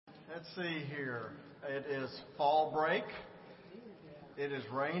Let's see here. It is fall break. It is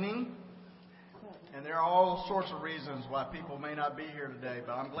raining. And there are all sorts of reasons why people may not be here today.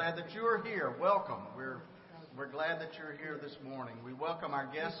 But I'm glad that you are here. Welcome. We're glad that you're here this morning. We welcome our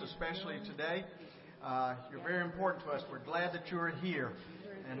guests, especially today. You're very important to us. We're glad that you are here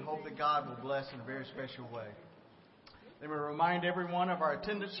and hope that God will bless in a very special way. Let me remind everyone of our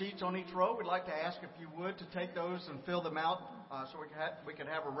attendance sheets on each row. We'd like to ask if you would to take those and fill them out so we can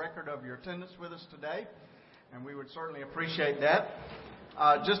have a record of your attendance with us today. And we would certainly appreciate that.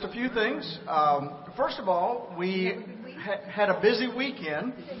 Just a few things. First of all, we had a busy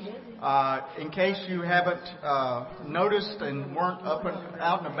weekend. In case you haven't noticed and weren't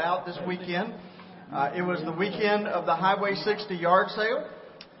out and about this weekend, it was the weekend of the Highway 60 yard sale.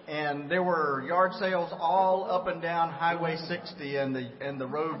 And there were yard sales all up and down Highway 60 and the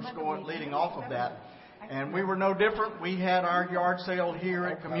roads leading off of that. And we were no different. We had our yard sale here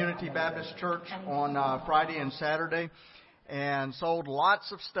at Community Baptist Church on Friday and Saturday and sold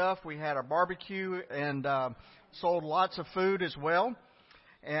lots of stuff. We had a barbecue and sold lots of food as well.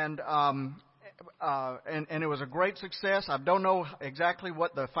 And it was a great success. I don't know exactly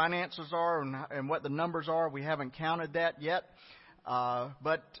what the finances are and what the numbers are. We haven't counted that yet.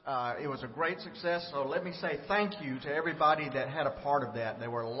 But it was a great success. So let me say thank you to everybody that had a part of that.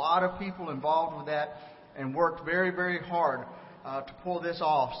 There were a lot of people involved with that and worked very, very hard to pull this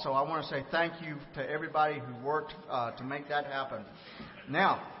off. So I want to say thank you to everybody who worked to make that happen.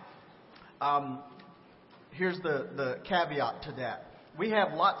 Now, here's the caveat to that. We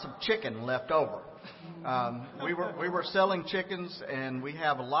have lots of chicken left over. We were selling chickens, and we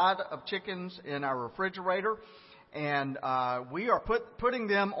have a lot of chickens in our refrigerator. And we are putting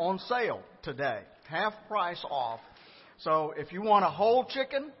them on sale today, half price off. So if you want a whole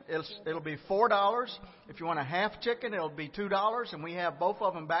chicken, it'll be $4. If you want a half chicken, it'll be $2. And we have both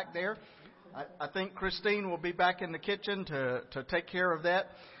of them back there. I think Christine will be back in the kitchen to take care of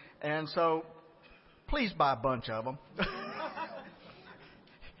that. And so please buy a bunch of them.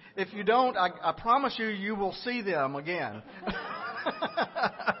 If you don't, I promise you will see them again.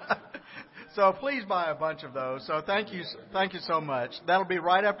 So please buy a bunch of those. So thank you so much. That'll be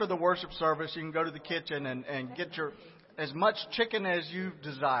right after the worship service. You can go to the kitchen and get as much chicken as you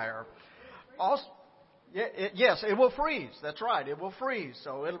desire. Also, yes, it will freeze. That's right, it will freeze.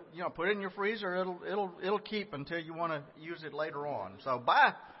 So it'll put it in your freezer. It'll keep until you want to use it later on. So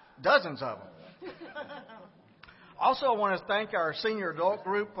buy dozens of them. Also, I want to thank our senior adult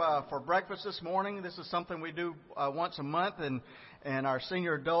group for breakfast this morning. This is something we do once a month, and our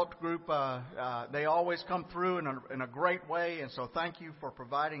senior adult group, they always come through in a great way, and so thank you for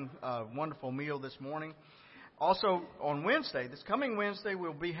providing a wonderful meal this morning. Also, on Wednesday, this coming Wednesday,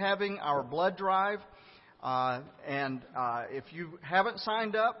 we'll be having our blood drive, and if you haven't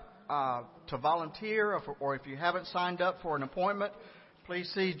signed up to volunteer, or if you haven't signed up for an appointment, please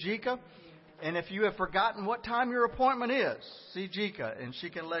see Jika. And if you have forgotten what time your appointment is, see Jika, and she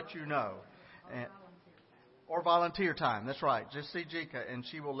can let you know. Or volunteer time, that's right. Just see Jika, and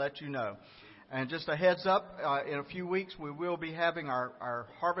she will let you know. And just a heads up, in a few weeks, we will be having our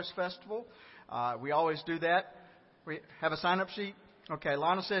Harvest Festival. We always do that. We have a sign-up sheet. Okay,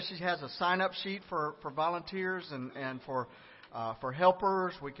 Lana says she has a sign-up sheet for volunteers and for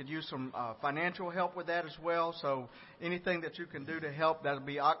helpers. We could use some financial help with that as well. So anything that you can do to help, that'll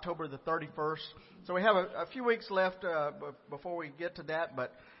be October the 31st. So we have a few weeks left before we get to that,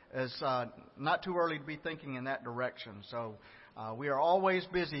 but it's not too early to be thinking in that direction. So we are always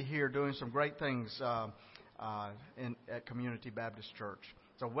busy here doing some great things at Community Baptist Church.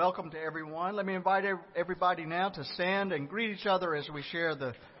 So welcome to everyone. Let me invite everybody now to stand and greet each other as we share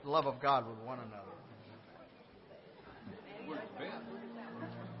the love of God with one another.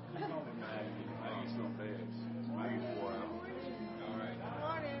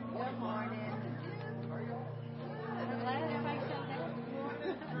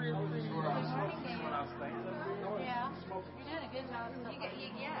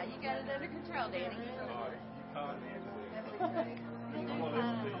 You got it under control, Danny. I'm going to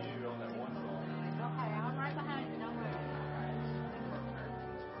listen to you on that one song. Okay, I'm right behind you. Don't worry.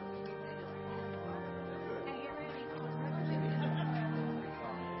 Okay, you're ready.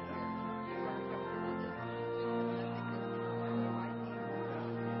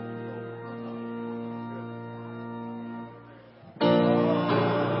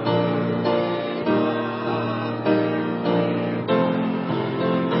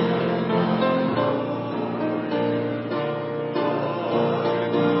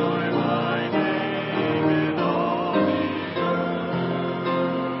 My name in all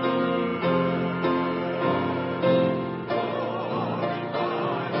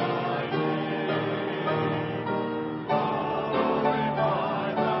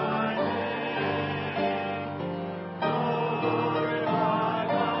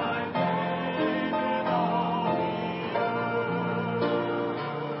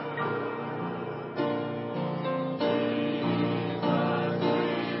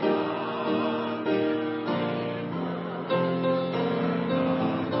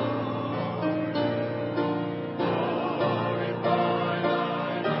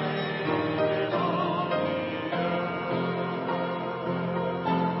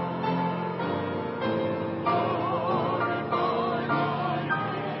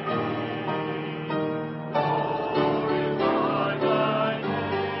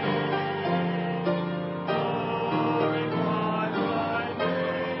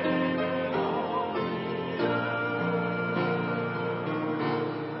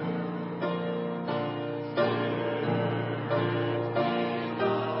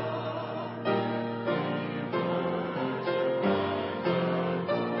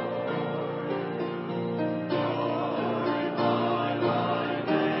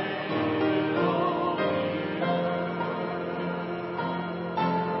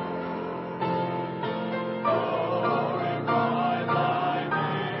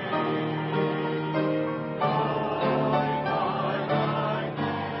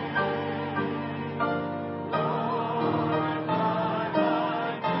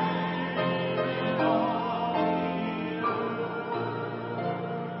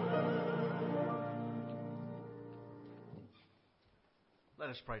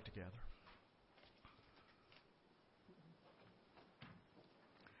Let us pray together.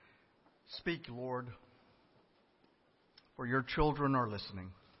 Speak, Lord, for your children are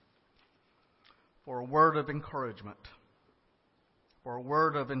listening. For a word of encouragement, for a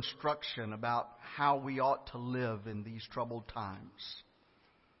word of instruction about how we ought to live in these troubled times.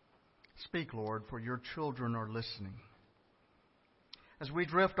 Speak, Lord, for your children are listening. As we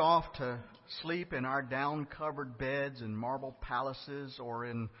drift off to sleep in our down-covered beds in marble palaces or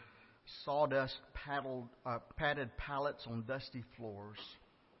in sawdust padded pallets on dusty floors,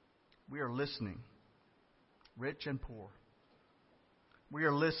 we are listening, rich and poor. We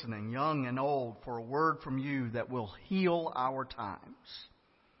are listening, young and old, for a word from you that will heal our times.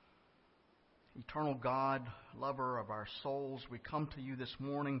 Eternal God, lover of our souls, we come to you this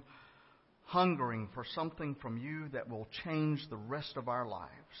morning hungering for something from you that will change the rest of our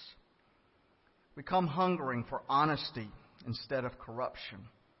lives. We come hungering for honesty instead of corruption,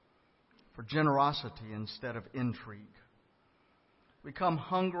 for generosity instead of intrigue. We come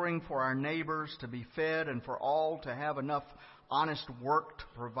hungering for our neighbors to be fed and for all to have enough honest work to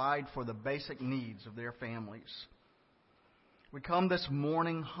provide for the basic needs of their families. We come this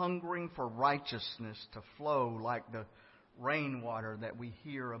morning hungering for righteousness to flow like the rainwater that we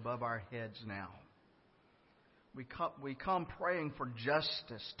hear above our heads now. We come praying for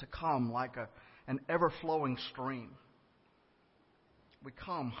justice to come like an ever-flowing stream. We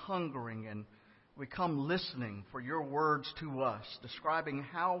come hungering and we come listening for your words to us, describing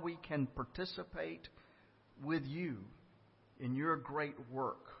how we can participate with you in your great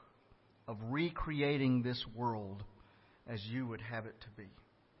work of recreating this world as you would have it to be.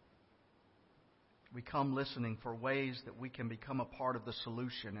 We come listening for ways that we can become a part of the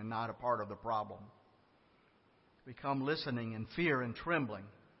solution and not a part of the problem. We come listening in fear and trembling,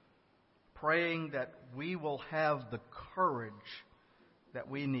 praying that we will have the courage that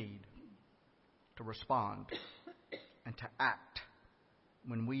we need to respond and to act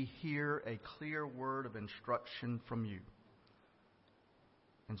when we hear a clear word of instruction from you.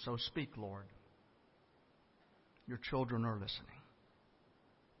 And so speak, Lord. Your children are listening.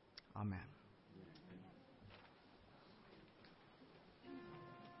 Amen.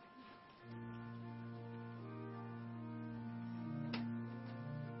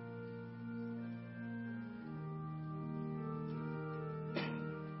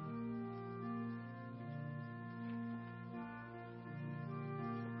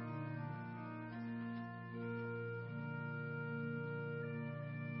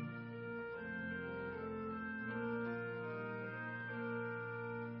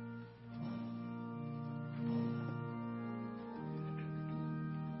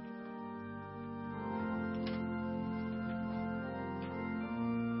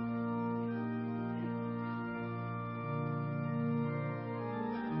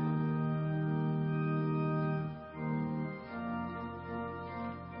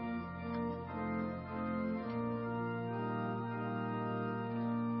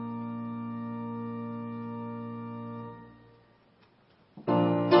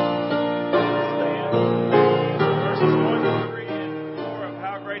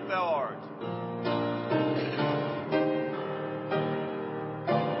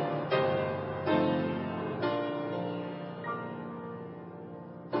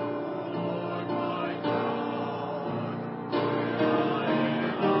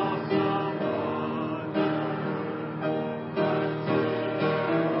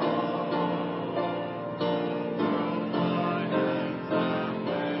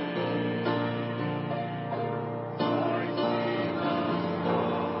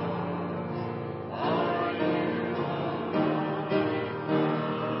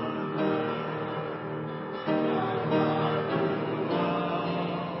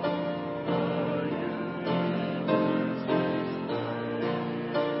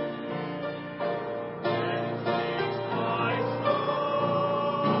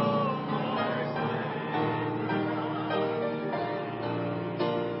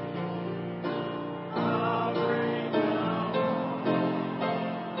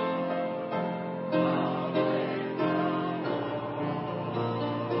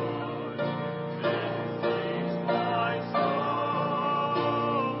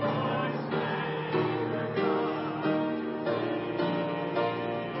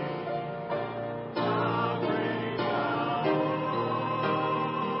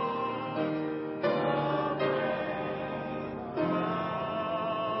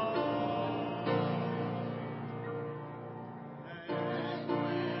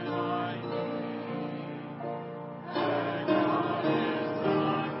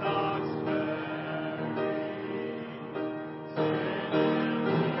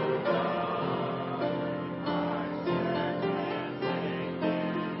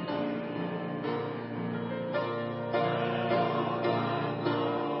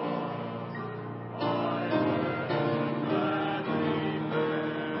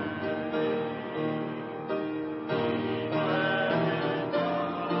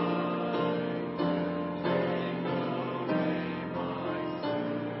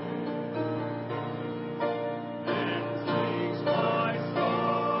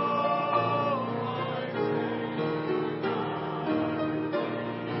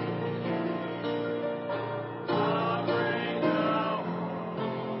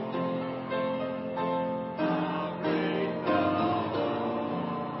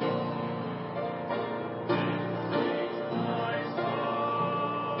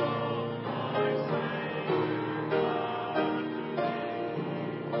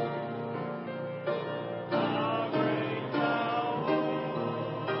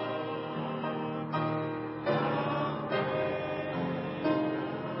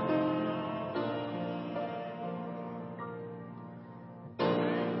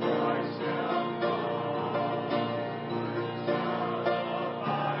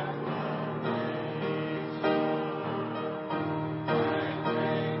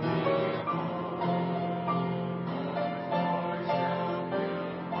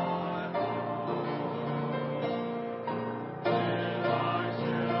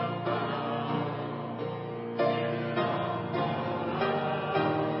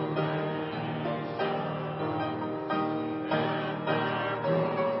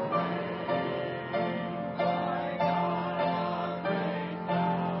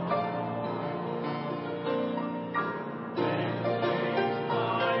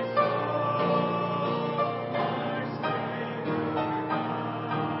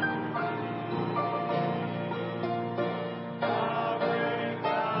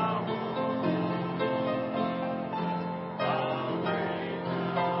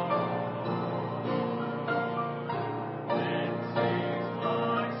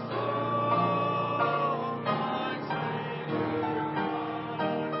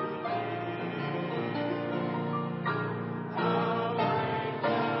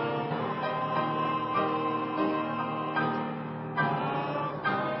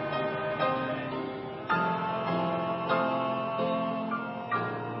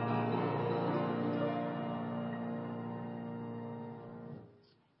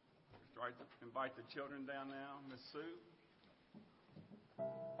 invite the children down now. Miss Sue.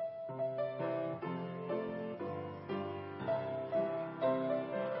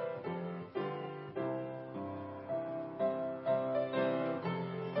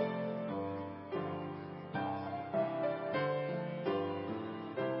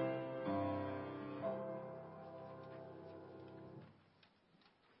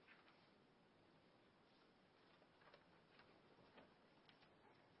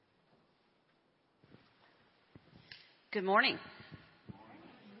 Good morning.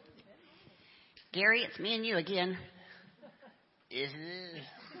 Gary, it's me and you again. Yes, it is.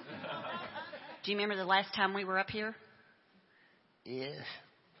 Do you remember the last time we were up here? Yes.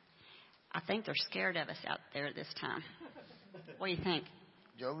 I think they're scared of us out there this time. What do you think?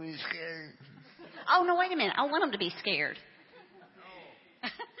 Don't be scared. Oh, no, wait a minute. I want them to be scared.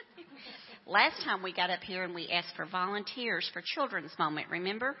 Last time we got up here and we asked for volunteers for Children's Moment,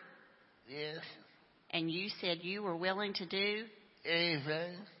 remember? Yes. And you said you were willing to do?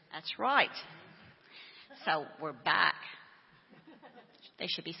 Anything. That's right. So we're back. They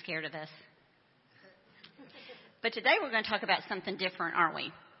should be scared of us. But today we're going to talk about something different, aren't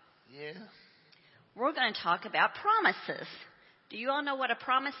we? Yeah. We're going to talk about promises. Do you all know what a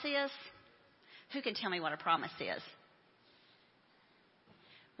promise is? Who can tell me what a promise is?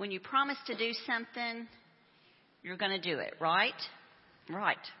 When you promise to do something, you're going to do it, right?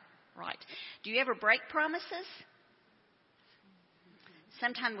 Right. Do you ever break promises?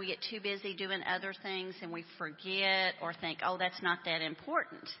 Sometimes we get too busy doing other things and we forget or think, oh, that's not that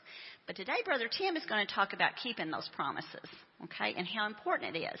important. But today, Brother Tim is going to talk about keeping those promises, okay, and how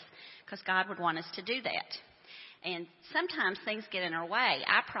important it is, because God would want us to do that. And sometimes things get in our way.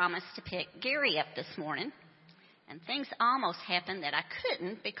 I promised to pick Gary up this morning, and things almost happened that I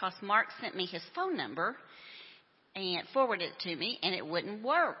couldn't because Mark sent me his phone number and forwarded it to me, and it wouldn't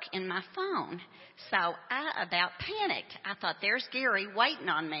work in my phone. So I about panicked. I thought, there's Gary waiting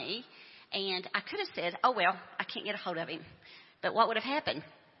on me, and I could have said, oh, well, I can't get a hold of him. But what would have happened?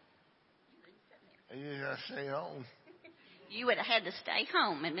 You gotta stay home. You would have had to stay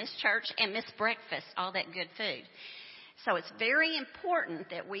home and miss church and miss breakfast, all that good food. So it's very important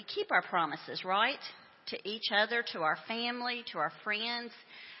that we keep our promises, right? To each other, to our family, to our friends,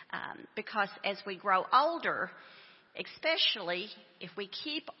 because as we grow older, especially if we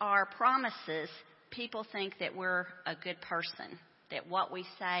keep our promises, people think that we're a good person, that what we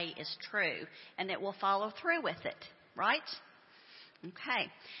say is true, and that we'll follow through with it, right? Okay.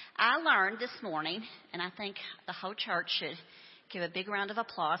 I learned this morning, and I think the whole church should give a big round of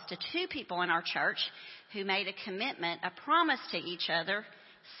applause to two people in our church who made a commitment, a promise to each other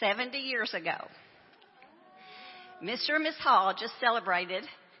 70 years ago. Mr. and Miss Hall just celebrated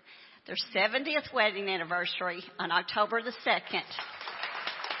their 70th wedding anniversary on October the 2nd.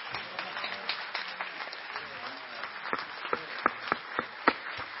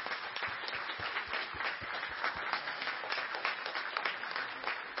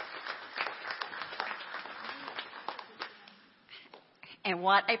 And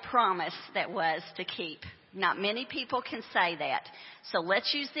what a promise that was to keep. Not many people can say that. So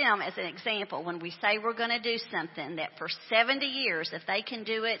let's use them as an example. When we say we're going to do something, that for 70 years, if they can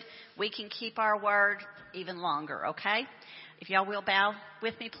do it, we can keep our word even longer, okay? If y'all will bow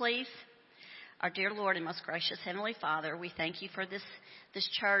with me, please. Our dear Lord and most gracious Heavenly Father, we thank you for this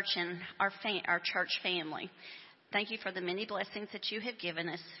church and our church family. Thank you for the many blessings that you have given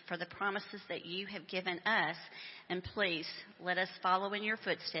us, for the promises that you have given us. And please, let us follow in your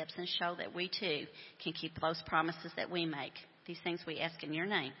footsteps and show that we too can keep those promises that we make. These things we ask in your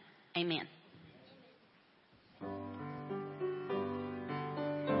name. Amen.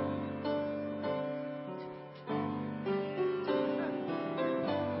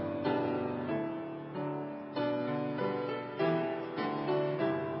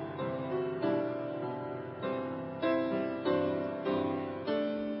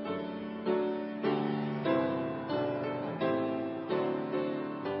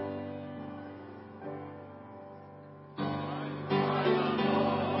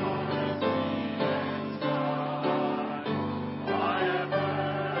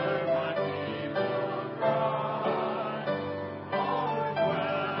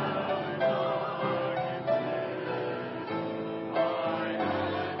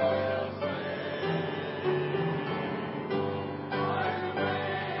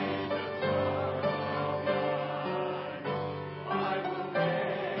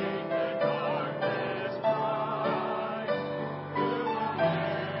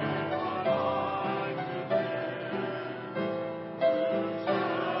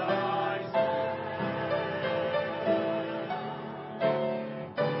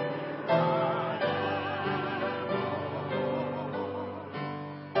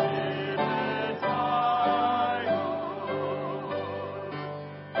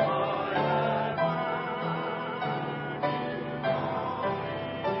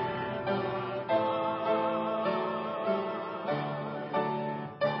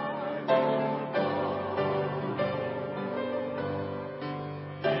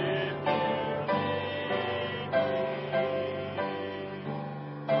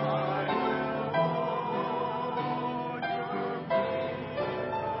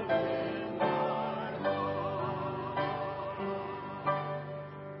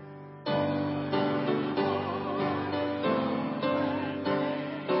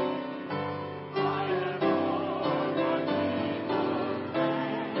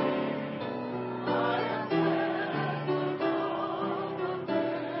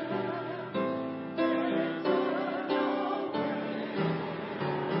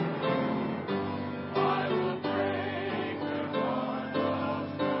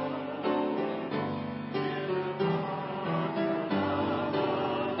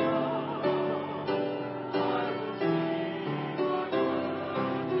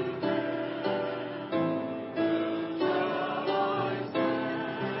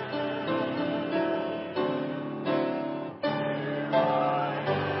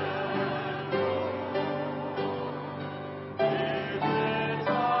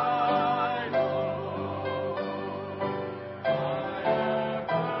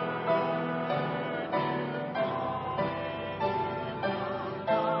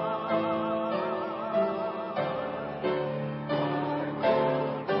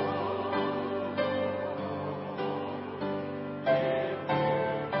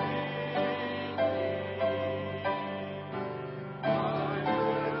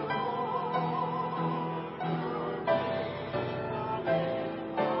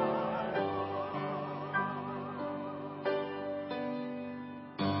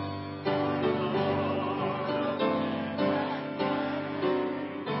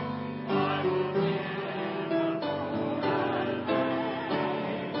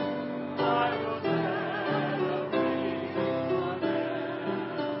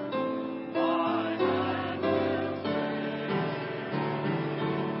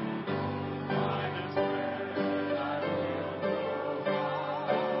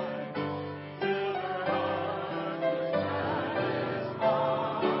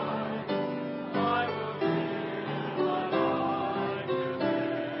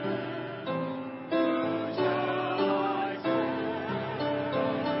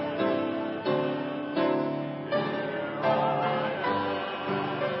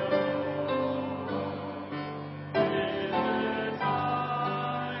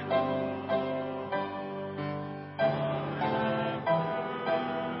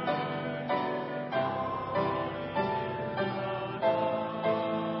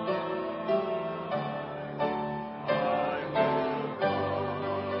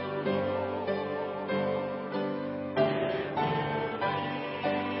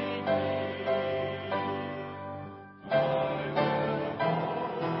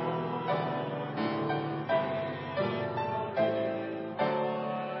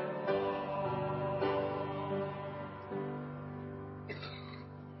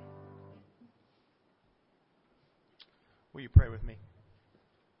 Will you pray with me?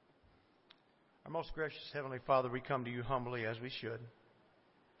 Our most gracious Heavenly Father, we come to you humbly as we should.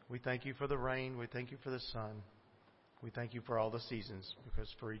 We thank you for the rain. We thank you for the sun. We thank you for all the seasons,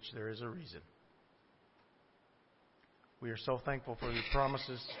 because for each there is a reason. We are so thankful for your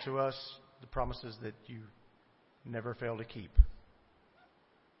promises to us, the promises that you never fail to keep.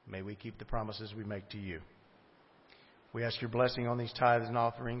 May we keep the promises we make to you. We ask your blessing on these tithes and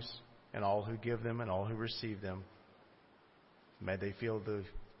offerings and all who give them and all who receive them. May they feel the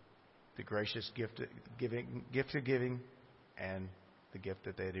gracious gift of giving and the gift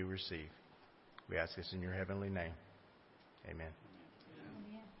that they do receive. We ask this in your heavenly name. Amen.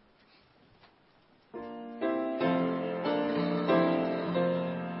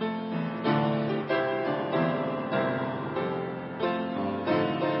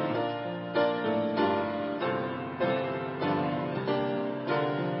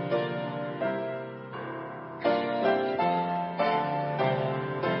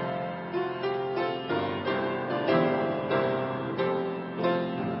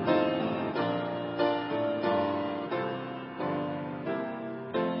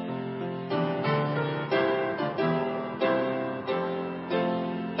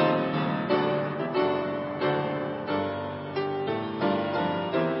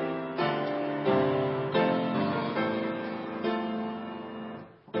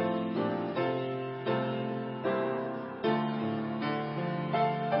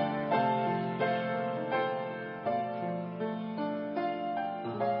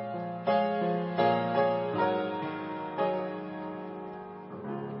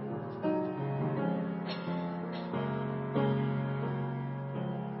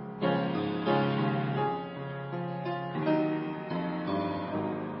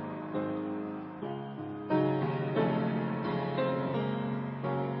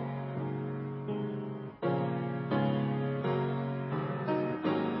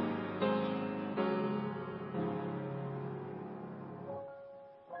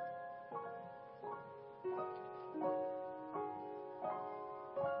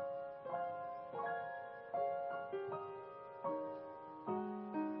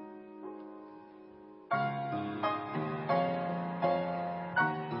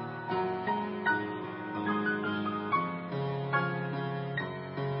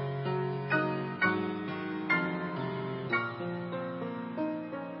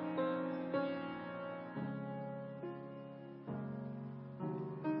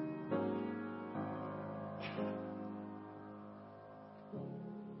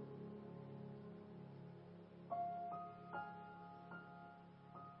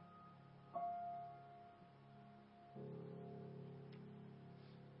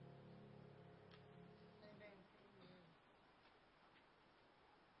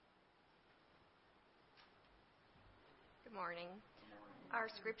 Good morning. Our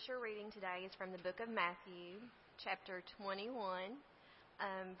scripture reading today is from the book of Matthew, chapter 21,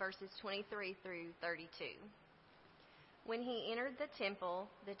 verses 23 through 32. When he entered the temple,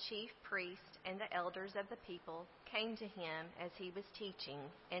 the chief priest and the elders of the people came to him as he was teaching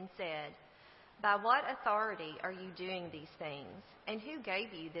and said, "By what authority are you doing these things, and who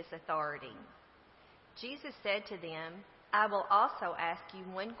gave you this authority?" Jesus said to them, "I will also ask you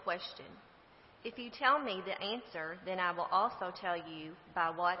one question. If you tell me the answer, then I will also tell you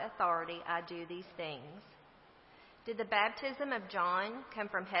by what authority I do these things. Did the baptism of John come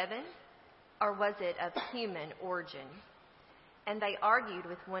from heaven, or was it of human origin?" And they argued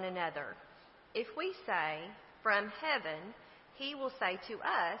with one another. "If we say, 'From heaven,' he will say to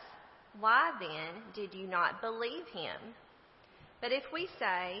us, 'Why then did you not believe him?' But if we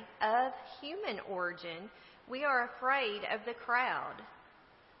say, 'Of human origin,' we are afraid of the crowd.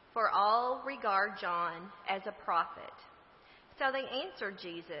 For all regard John as a prophet." So they answered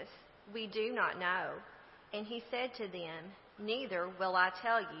Jesus, "We do not know." And he said to them, "Neither will I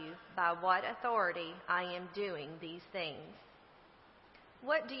tell you by what authority I am doing these things.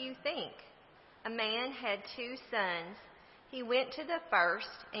 What do you think? A man had 2 sons. He went to the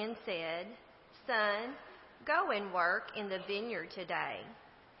first and said, 'Son, go and work in the vineyard today.'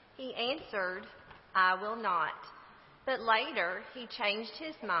 He answered, 'I will not.' But later he changed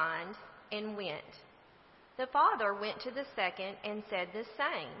his mind and went. The father went to the second and said the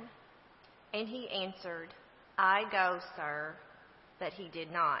same. And he answered, 'I go, sir.' But he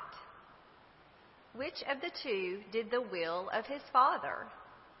did not. Which of the 2 did the will of his father?"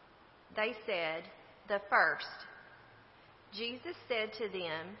 They said, "The first." Jesus said to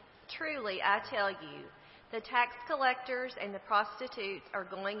them, "Truly I tell you, the tax collectors and the prostitutes are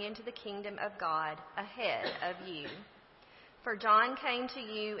going into the kingdom of God ahead of you. For John came to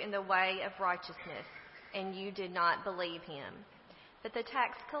you in the way of righteousness, and you did not believe him. But the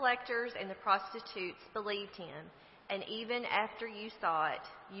tax collectors and the prostitutes believed him, and even after you saw it,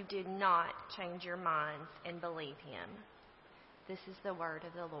 you did not change your minds and believe him. This is the word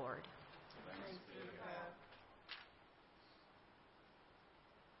of the Lord.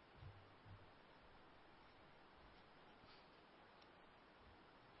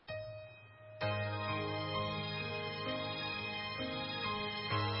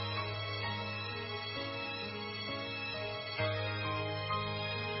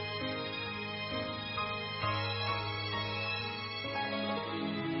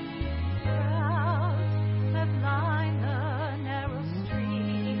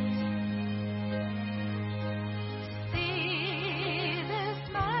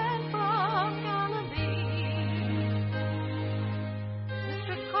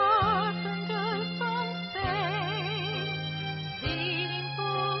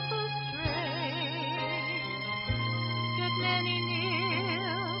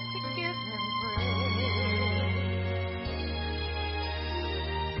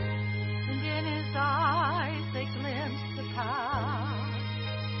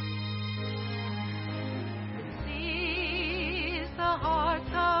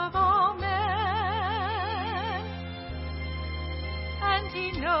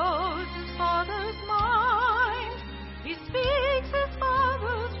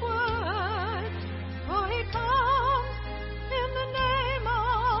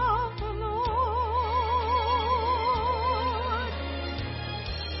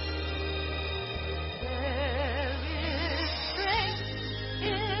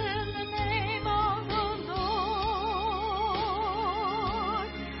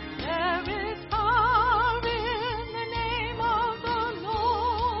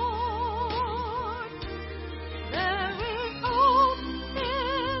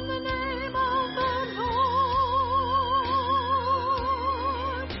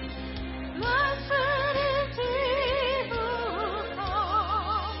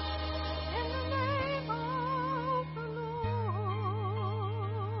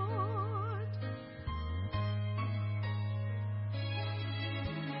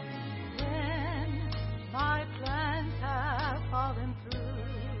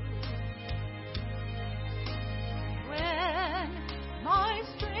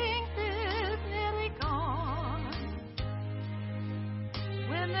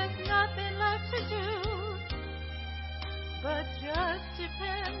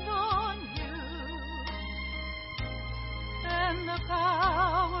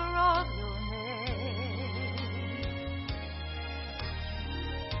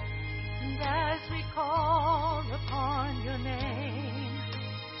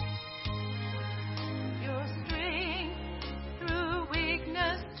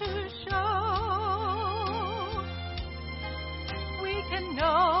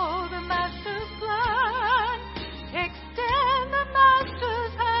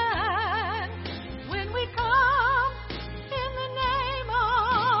 When we come in the name of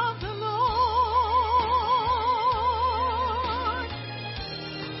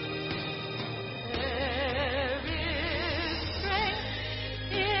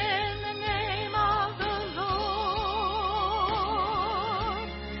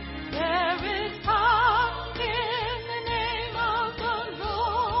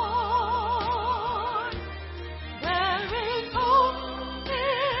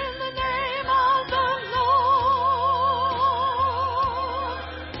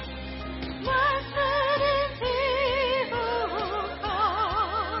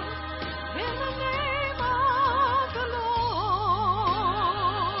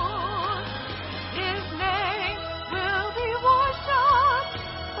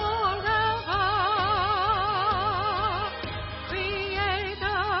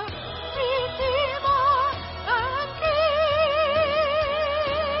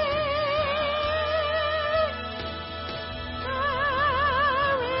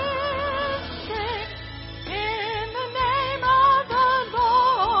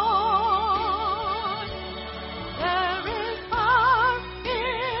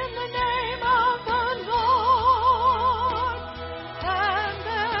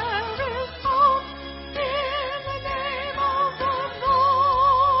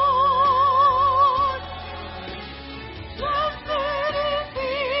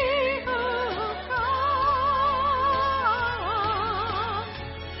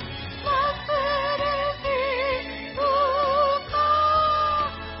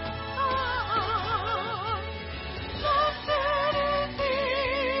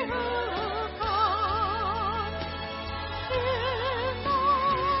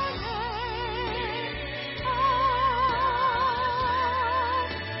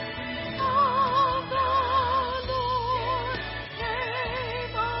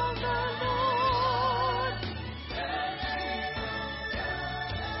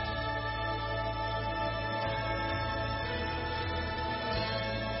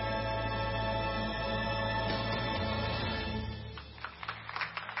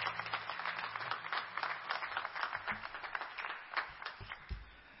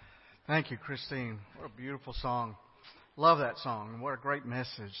Thank you, Christine. What a beautiful song. Love that song, and what a great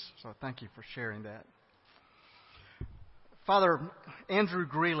message. So thank you for sharing that. Father Andrew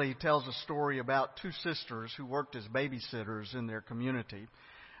Greeley tells a story about two sisters who worked as babysitters in their community.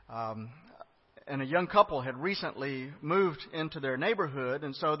 And a young couple had recently moved into their neighborhood,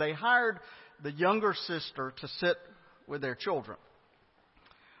 and so they hired the younger sister to sit with their children.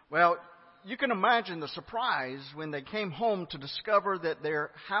 Well, you can imagine the surprise when they came home to discover that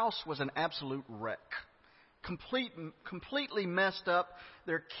their house was an absolute wreck. Completely messed up.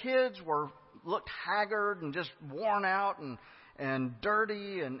 Their kids looked haggard and just worn out and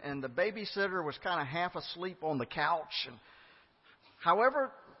dirty, and the babysitter was kind of half asleep on the couch.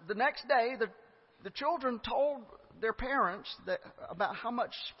 However, the next day, the children told their parents about how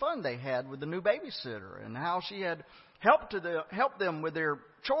much fun they had with the new babysitter and how she had helped them with their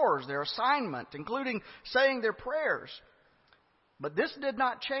chores, their assignment, including saying their prayers. But this did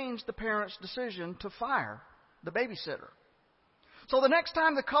not change the parents' decision to fire the babysitter. So the next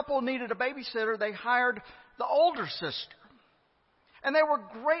time the couple needed a babysitter, they hired the older sister. And they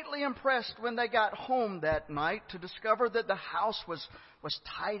were greatly impressed when they got home that night to discover that the house was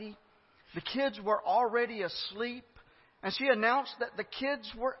tidy. The kids were already asleep. And she announced that the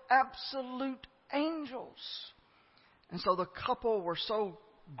kids were absolute angels. And so the couple were so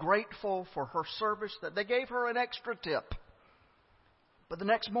grateful for her service that they gave her an extra tip. But the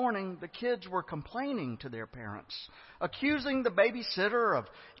next morning, the kids were complaining to their parents, accusing the babysitter of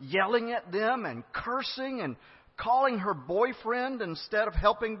yelling at them and cursing and calling her boyfriend instead of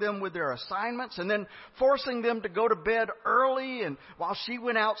helping them with their assignments, and then forcing them to go to bed early and while she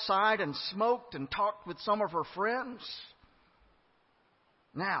went outside and smoked and talked with some of her friends.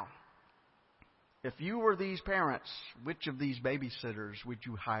 Now, if you were these parents, which of these babysitters would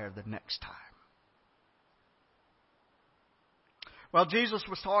you hire the next time? Well, Jesus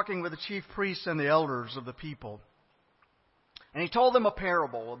was talking with the chief priests and the elders of the people. And he told them a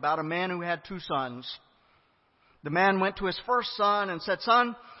parable about a man who had two sons. The man went to his first son and said,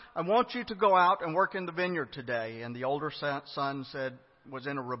 "Son, I want you to go out and work in the vineyard today." And the older son was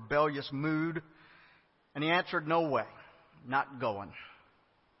in a rebellious mood. And he answered, "No way, not going."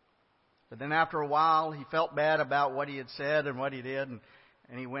 But then after a while, he felt bad about what he had said and what he did.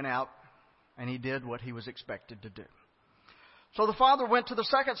 And he went out and he did what he was expected to do. So the father went to the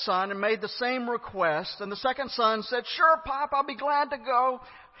second son and made the same request. And the second son said, "Sure, Pop, I'll be glad to go,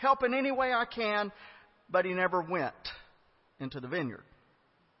 help in any way I can." But he never went into the vineyard.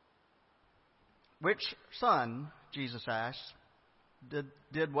 Which son, Jesus asked,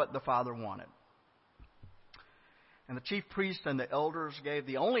 did what the father wanted? And the chief priest and the elders gave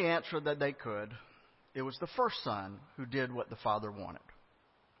the only answer that they could. It was the first son who did what the father wanted.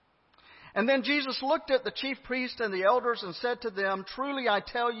 And then Jesus looked at the chief priest and the elders and said to them, "Truly I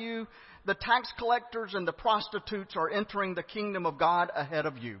tell you, the tax collectors and the prostitutes are entering the kingdom of God ahead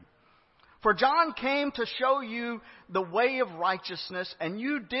of you. For John came to show you the way of righteousness, and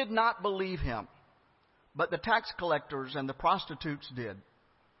you did not believe him. But the tax collectors and the prostitutes did.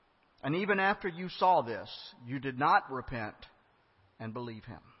 And even after you saw this, you did not repent and believe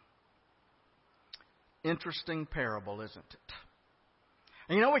him." Interesting parable, isn't it?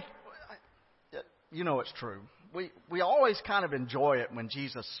 And you know it's true. We always kind of enjoy it when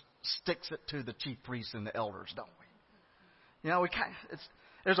Jesus sticks it to the chief priests and the elders, don't we?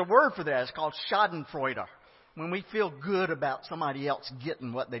 There's a word for that. It's called schadenfreude. When we feel good about somebody else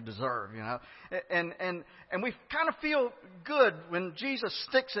getting what they deserve, and we kind of feel good when Jesus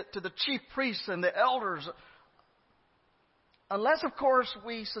sticks it to the chief priests and the elders, unless, of course,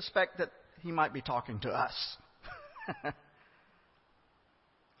 we suspect that he might be talking to us. And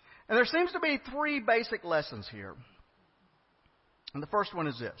there seems to be three basic lessons here. And the first one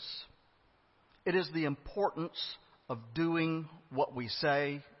is this: it is the importance of doing what we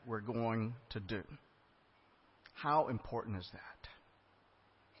say we're going to do. How important is that?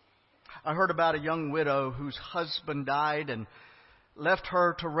 I heard about a young widow whose husband died and left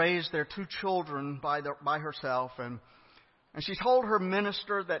her to raise their two children by herself. And she told her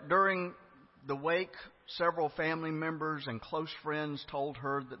minister that during the wake, several family members and close friends told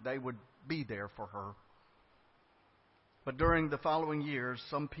her that they would be there for her. But during the following years,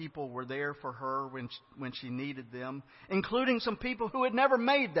 some people were there for her when she needed them, including some people who had never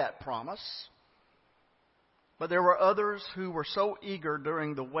made that promise. But there were others who were so eager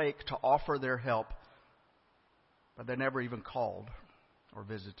during the wake to offer their help, but they never even called or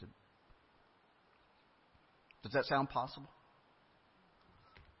visited. Does that sound possible?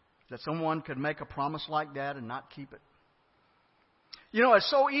 That someone could make a promise like that and not keep it? It's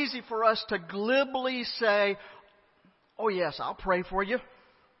so easy for us to glibly say, "Oh yes, I'll pray for you."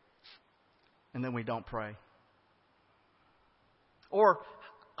 and then we don't pray. Or,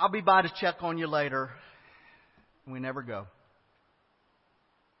 I'll be by to check on you later, and we never go.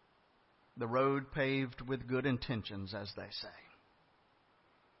 The road paved with good intentions, as they say.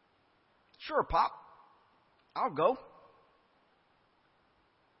 Sure, Pop, I'll go.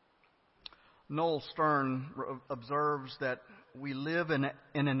 Noel Stern observes that we live in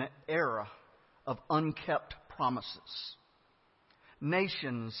an era of unkept promises.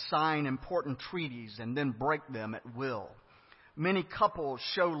 Nations sign important treaties and then break them at will. Many couples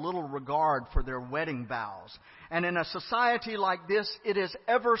show little regard for their wedding vows. And in a society like this, it is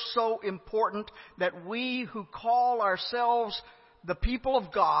ever so important that we who call ourselves the people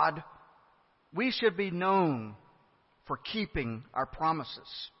of God, we should be known for keeping our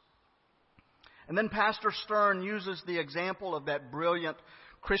promises. And then Pastor Stern uses the example of that brilliant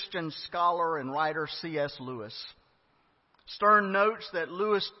Christian scholar and writer C.S. Lewis. Stern notes that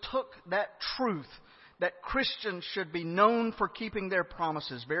Lewis took that truth that Christians should be known for keeping their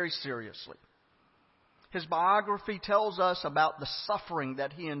promises very seriously. His biography tells us about the suffering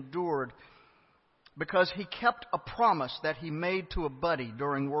that he endured because he kept a promise that he made to a buddy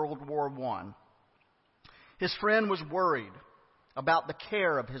during World War I. His friend was worried about the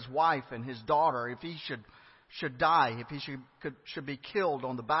care of his wife and his daughter if he should die, if he should be killed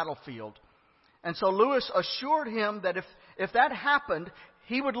on the battlefield. And so Lewis assured him that if that happened,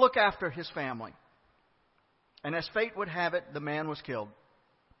 he would look after his family. And as fate would have it, the man was killed.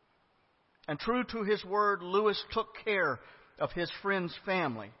 And true to his word, Lewis took care of his friend's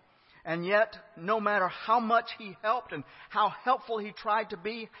family. And yet, no matter how much he helped and how helpful he tried to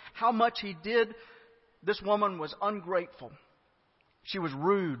be, how much he did, this woman was ungrateful. She was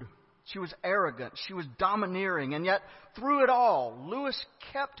rude. She was arrogant. She was domineering. And yet, through it all, Lewis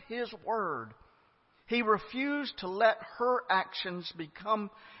kept his word. He refused to let her actions become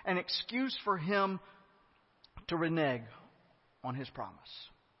an excuse for him to renege on his promise.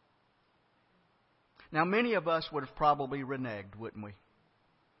 Now, many of us would have probably reneged, wouldn't we?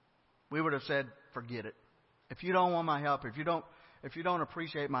 We would have said, forget it. If you don't want my help, if you don't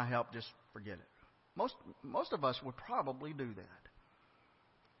appreciate my help, just forget it. Most of us would probably do that.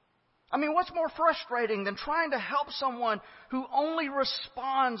 I mean, what's more frustrating than trying to help someone who only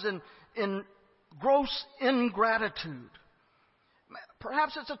responds in gross ingratitude?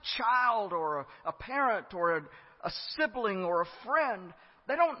 Perhaps it's a child or a parent or a sibling or a friend.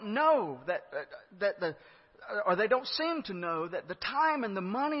 They don't know or they don't seem to know that the time and the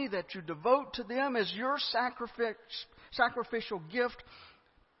money that you devote to them is your sacrificial gift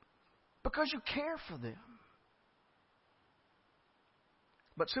because you care for them.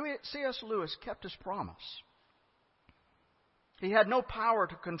 But C.S. Lewis kept his promise. He had no power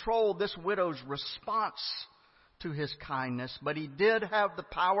to control this widow's response to his kindness, but he did have the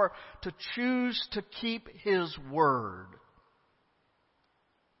power to choose to keep his word.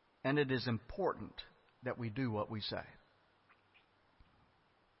 And it is important that we do what we say.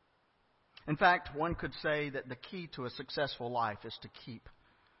 In fact, one could say that the key to a successful life is to keep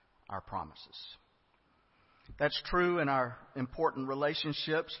our promises. That's true in our important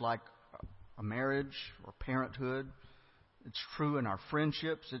relationships like a marriage or parenthood. It's true in our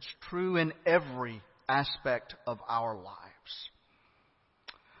friendships. It's true in every aspect of our lives.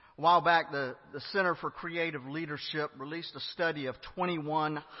 A while back, the Center for Creative Leadership released a study of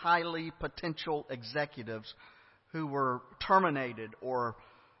 21 highly potential executives who were terminated or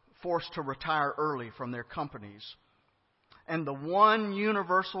forced to retire early from their companies. And the one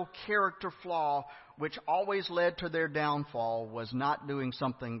universal character flaw which always led to their downfall was not doing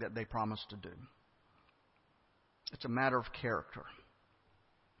something that they promised to do. It's a matter of character.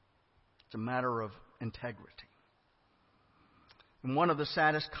 It's a matter of integrity. And one of the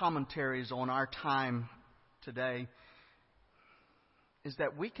saddest commentaries on our time today is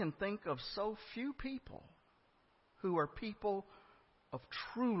that we can think of so few people who are people of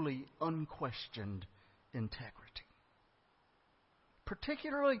truly unquestioned integrity.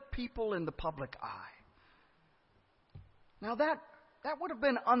 Particularly people in the public eye. Now that would have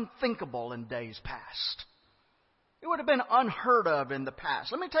been unthinkable in days past. It would have been unheard of in the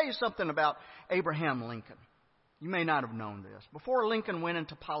past. Let me tell you something about Abraham Lincoln. You may not have known this. Before Lincoln went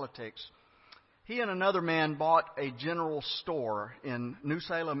into politics, he and another man bought a general store in New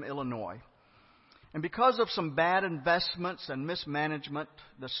Salem, Illinois. And because of some bad investments and mismanagement,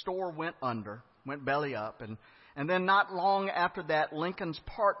 the store went belly up. And then not long after that, Lincoln's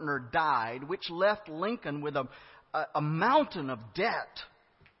partner died, which left Lincoln with a mountain of debt.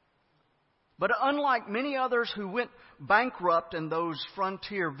 But unlike many others who went bankrupt in those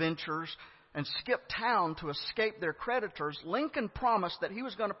frontier ventures, and skipped town to escape their creditors, Lincoln promised that he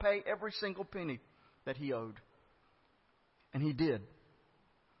was going to pay every single penny that he owed. And he did.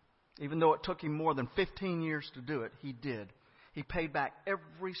 Even though it took him more than 15 years to do it, he did. He paid back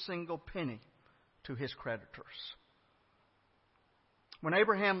every single penny to his creditors. When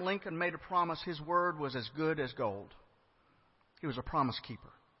Abraham Lincoln made a promise, his word was as good as gold. He was a promise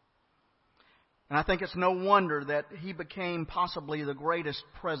keeper. And I think it's no wonder that he became possibly the greatest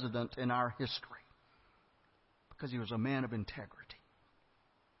president in our history, because he was a man of integrity.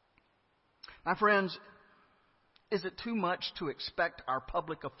 My friends, is it too much to expect our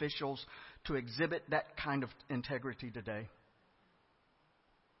public officials to exhibit that kind of integrity today?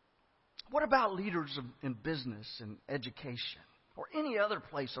 What about leaders in business and education or any other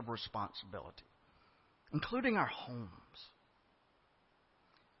place of responsibility, including our homes?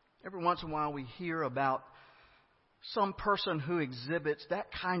 Every once in a while we hear about some person who exhibits that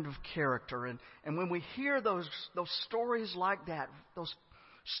kind of character. And when we hear those stories like that, those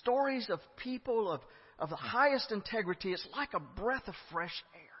stories of people of the highest integrity, it's like a breath of fresh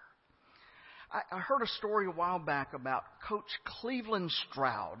air. I heard a story a while back about Coach Cleveland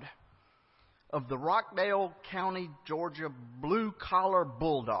Stroud of the Rockdale County, Georgia Blue Collar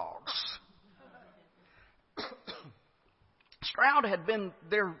Bulldogs. Stroud had been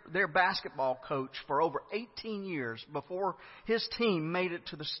their basketball coach for over 18 years before his team made it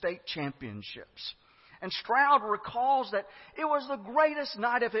to the state championships. And Stroud recalls that it was the greatest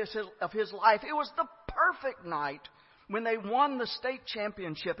night of his life. It was the perfect night when they won the state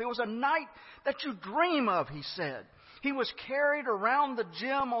championship. It was a night that you dream of, he said. He was carried around the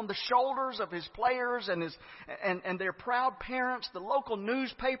gym on the shoulders of his players and their proud parents. The local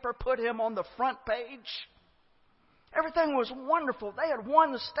newspaper put him on the front page. Everything was wonderful. They had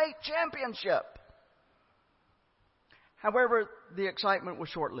won the state championship. However, the excitement was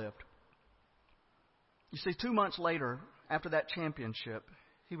short-lived. You see, 2 months later, after that championship,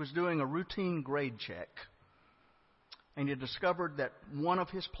 he was doing a routine grade check, and he discovered that one of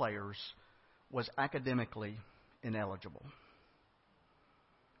his players was academically ineligible.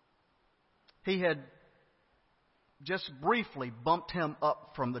 He had just briefly bumped him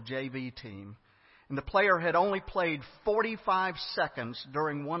up from the JV team, and the player had only played 45 seconds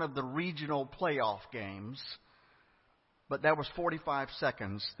during one of the regional playoff games, but that was 45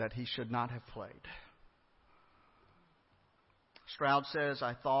 seconds that he should not have played. Stroud says,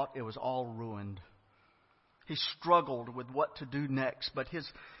 I thought it was all ruined. He struggled with what to do next, but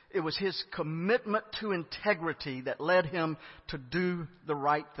it was his commitment to integrity that led him to do the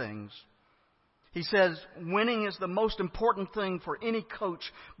right things. He says, winning is the most important thing for any coach,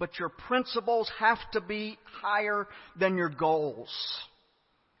 but your principles have to be higher than your goals.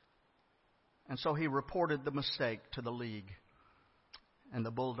 And so he reported the mistake to the league, and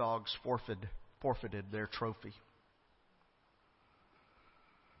the Bulldogs forfeited their trophy.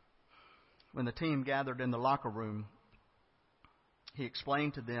 When the team gathered in the locker room, he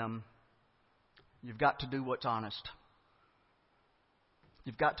explained to them, you've got to do what's honest.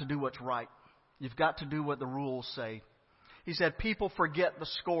 You've got to do what's right. You've got to do what the rules say. He said, people forget the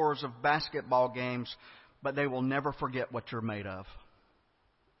scores of basketball games, but they will never forget what you're made of.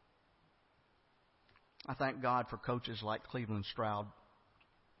 I thank God for coaches like Cleveland Stroud.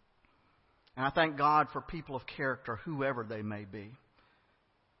 And I thank God for people of character, whoever they may be.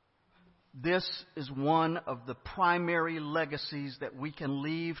 This is one of the primary legacies that we can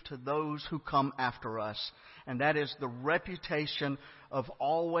leave to those who come after us, and that is the reputation of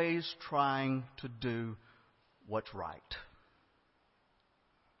always trying to do what's right.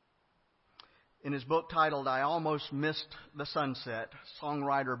 In his book titled, I Almost Missed the Sunset,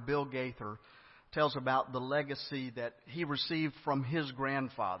 songwriter Bill Gaither tells about the legacy that he received from his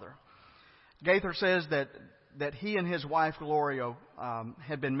grandfather. Gaither says that he and his wife, Gloria,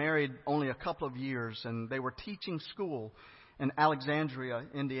 had been married only a couple of years, and they were teaching school in Alexandria,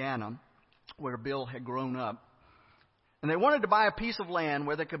 Indiana, where Bill had grown up. And they wanted to buy a piece of land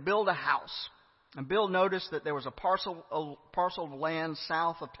where they could build a house. And Bill noticed that there was a parcel of land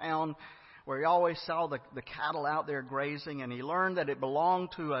south of town where he always saw the cattle out there grazing, and he learned that it belonged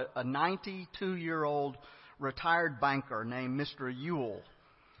to a 92-year-old retired banker named Mr. Ewell.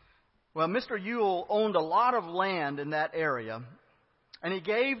 Well, Mr. Ewell owned a lot of land in that area, and he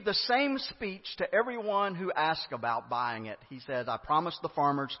gave the same speech to everyone who asked about buying it. He said, I promised the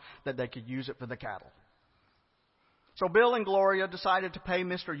farmers that they could use it for the cattle. So Bill and Gloria decided to pay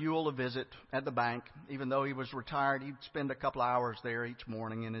Mr. Ewell a visit at the bank. Even though he was retired, he'd spend a couple hours there each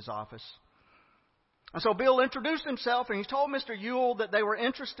morning in his office. And so Bill introduced himself, and he told Mr. Ewell that they were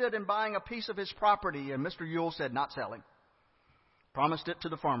interested in buying a piece of his property, and Mr. Ewell said, not selling. Promised it to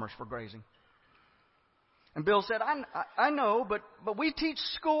the farmers for grazing. And Bill said, I know, but we teach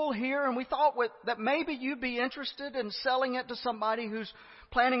school here, and we thought that maybe you'd be interested in selling it to somebody who's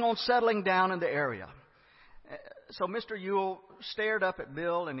planning on settling down in the area. So Mr. Ewell stared up at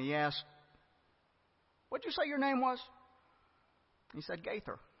Bill, and he asked, what'd you say your name was? He said,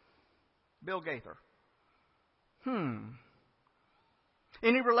 Gaither. Bill Gaither.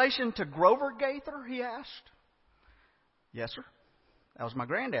 Any relation to Grover Gaither, he asked. Yes, sir. That was my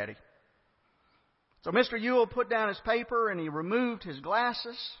granddaddy. So Mr. Ewell put down his paper and he removed his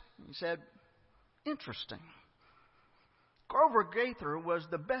glasses. He said, interesting. Grover Gaither was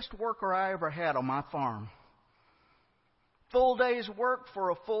the best worker I ever had on my farm. Full day's work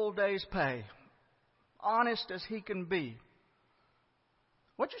for a full day's pay. Honest as he can be.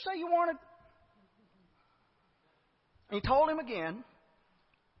 What'd you say you wanted? And he told him again.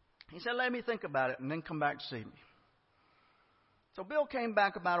 He said, let me think about it and then come back to see me. So Bill came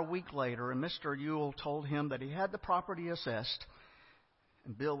back about a week later, and Mr. Ewell told him that he had the property assessed,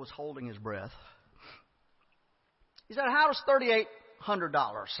 and Bill was holding his breath. He said, how does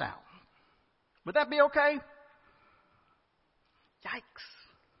 $3,800 sound? Would that be okay? Yikes.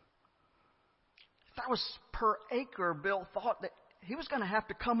 If that was per acre, Bill thought that he was going to have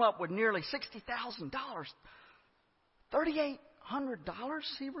to come up with nearly $60,000. $3,800,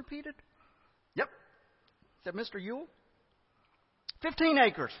 he repeated. Yep, said Mr. Ewell. 15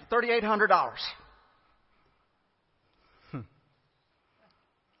 acres, $3,800.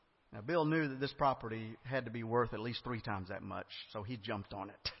 Now, Bill knew that this property had to be worth at least 3 times that much, so he jumped on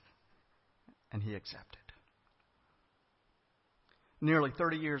it, and he accepted. Nearly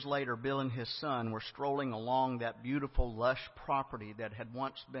 30 years later, Bill and his son were strolling along that beautiful, lush property that had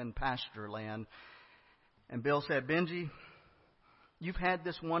once been pasture land, and Bill said, Benji, you've had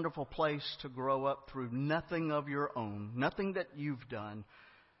this wonderful place to grow up through nothing of your own, nothing that you've done,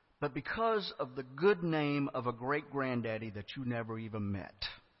 but because of the good name of a great-granddaddy that you never even met.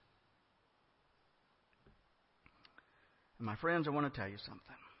 And my friends, I want to tell you something.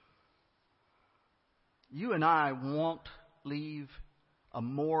 You and I won't leave a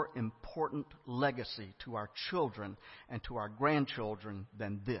more important legacy to our children and to our grandchildren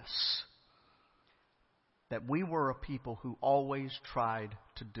than this. That we were a people who always tried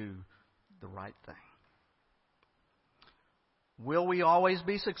to do the right thing. Will we always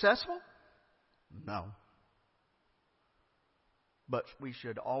be successful? No. But we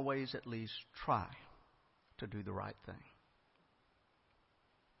should always at least try to do the right thing.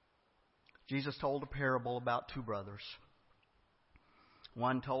 Jesus told a parable about 2 brothers.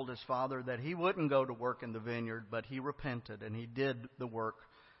 One told his father that he wouldn't go to work in the vineyard, but he repented and he did the work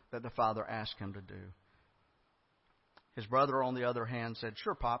that the father asked him to do. His brother, on the other hand, said,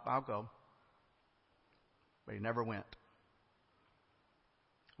 sure, Pop, I'll go. But he never went.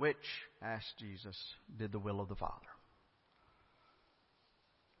 Which, asked Jesus, did the will of the Father?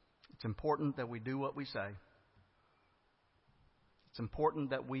 It's important that we do what we say. It's important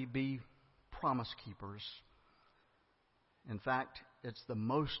that we be promise keepers. In fact, it's the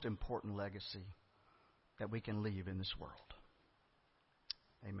most important legacy that we can leave in this world.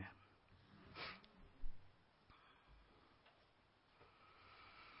 Amen.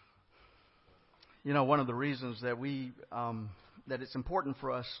 You know, one of the reasons that that it's important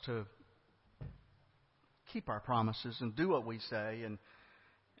for us to keep our promises and do what we say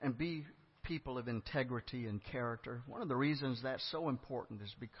and be people of integrity and character, one of the reasons that's so important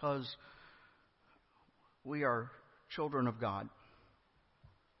is because we are children of God.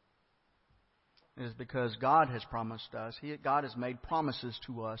 It is because God has promised us. God has made promises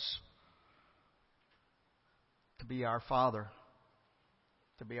to us to be our Father,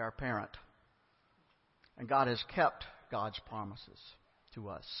 to be our parent. And God has kept God's promises to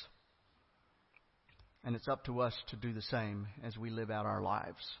us. And it's up to us to do the same as we live out our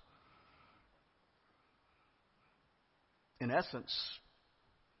lives. In essence,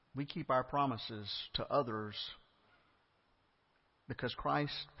 we keep our promises to others because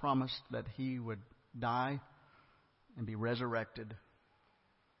Christ promised that He would die and be resurrected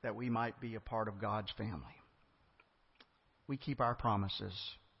that we might be a part of God's family. We keep our promises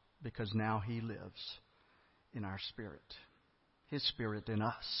because now He lives in our spirit, His Spirit in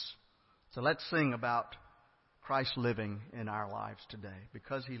us. So let's sing about Christ living in our lives today.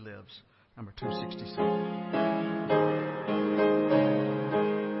 Because He lives, number 267.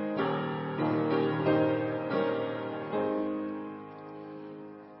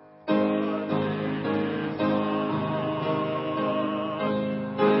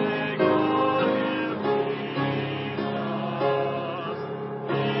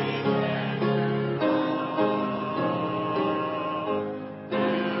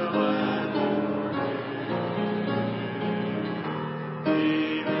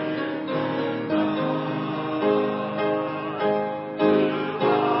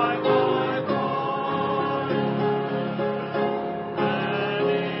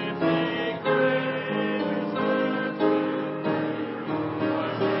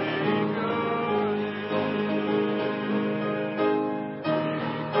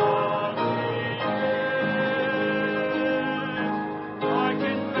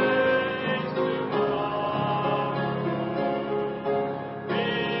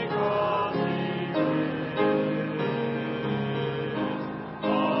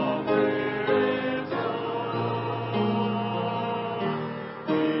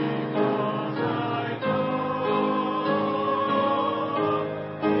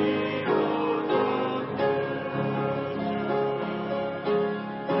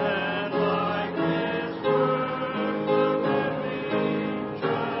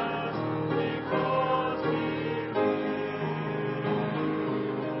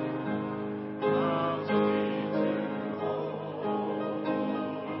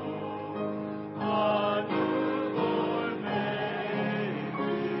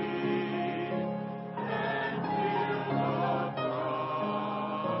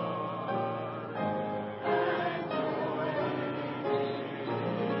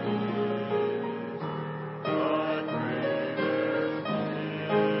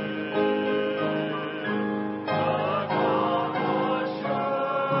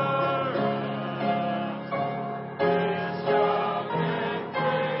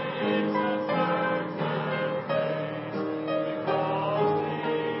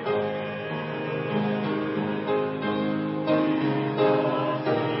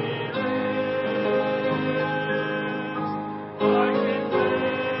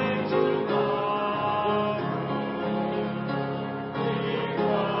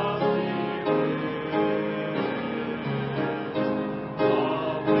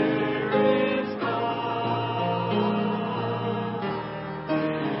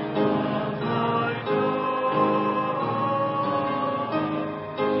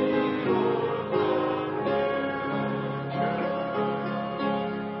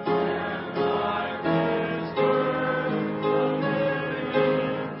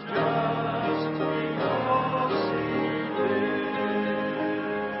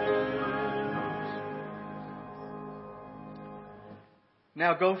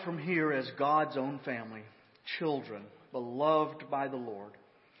 Now go from here as God's own family, children, beloved by the Lord,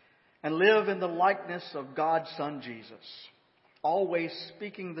 and live in the likeness of God's Son Jesus, always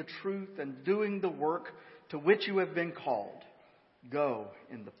speaking the truth and doing the work to which you have been called. Go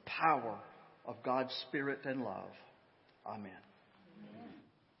in the power of God's Spirit and love. Amen.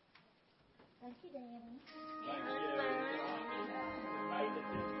 Thank you, Danny.